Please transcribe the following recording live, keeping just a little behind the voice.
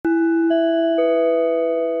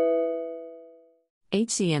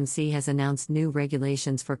HCMC has announced new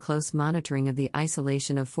regulations for close monitoring of the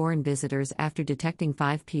isolation of foreign visitors after detecting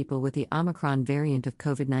 5 people with the Omicron variant of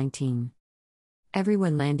COVID-19.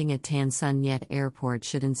 Everyone landing at Tan Son Nhat Airport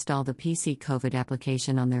should install the PC COVID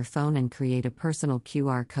application on their phone and create a personal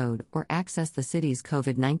QR code or access the city's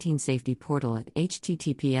COVID-19 safety portal at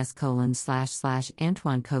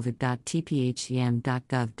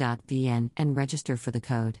https://antoinecovid.tphcm.gov.vn and register for the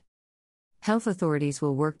code. Health authorities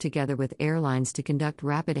will work together with airlines to conduct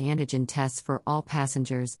rapid antigen tests for all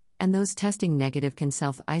passengers, and those testing negative can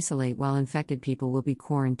self-isolate while infected people will be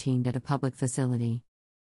quarantined at a public facility.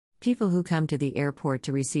 People who come to the airport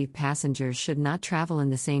to receive passengers should not travel in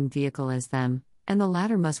the same vehicle as them, and the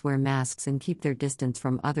latter must wear masks and keep their distance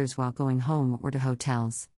from others while going home or to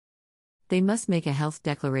hotels. They must make a health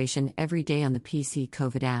declaration every day on the PC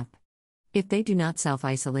COVID app. If they do not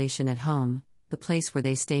self-isolation at home, the place where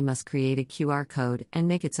they stay must create a QR code and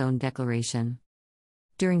make its own declaration.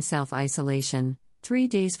 During self-isolation, 3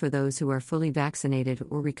 days for those who are fully vaccinated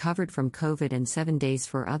or recovered from COVID and 7 days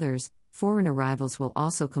for others. Foreign arrivals will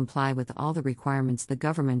also comply with all the requirements the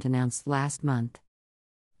government announced last month.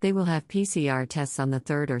 They will have PCR tests on the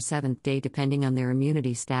 3rd or 7th day depending on their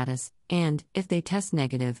immunity status, and, if they test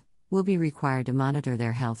negative, will be required to monitor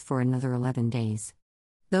their health for another 11 days.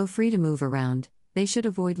 Though free to move around, they should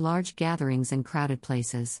avoid large gatherings and crowded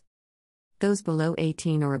places. Those below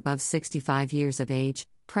 18 or above 65 years of age,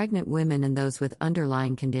 pregnant women and those with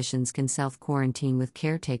underlying conditions can self-quarantine with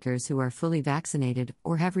caretakers who are fully vaccinated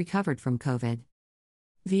or have recovered from COVID.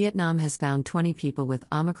 Vietnam has found 20 people with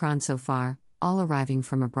Omicron so far, all arriving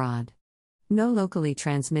from abroad. No locally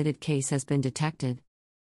transmitted case has been detected.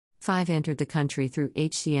 5 entered the country through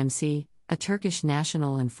HCMC, a Turkish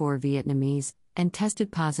national and 4 Vietnamese, and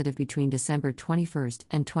tested positive between December 21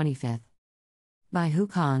 and 25. By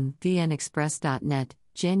Huc Han, VNExpress.net,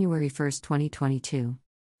 January 1, 2022.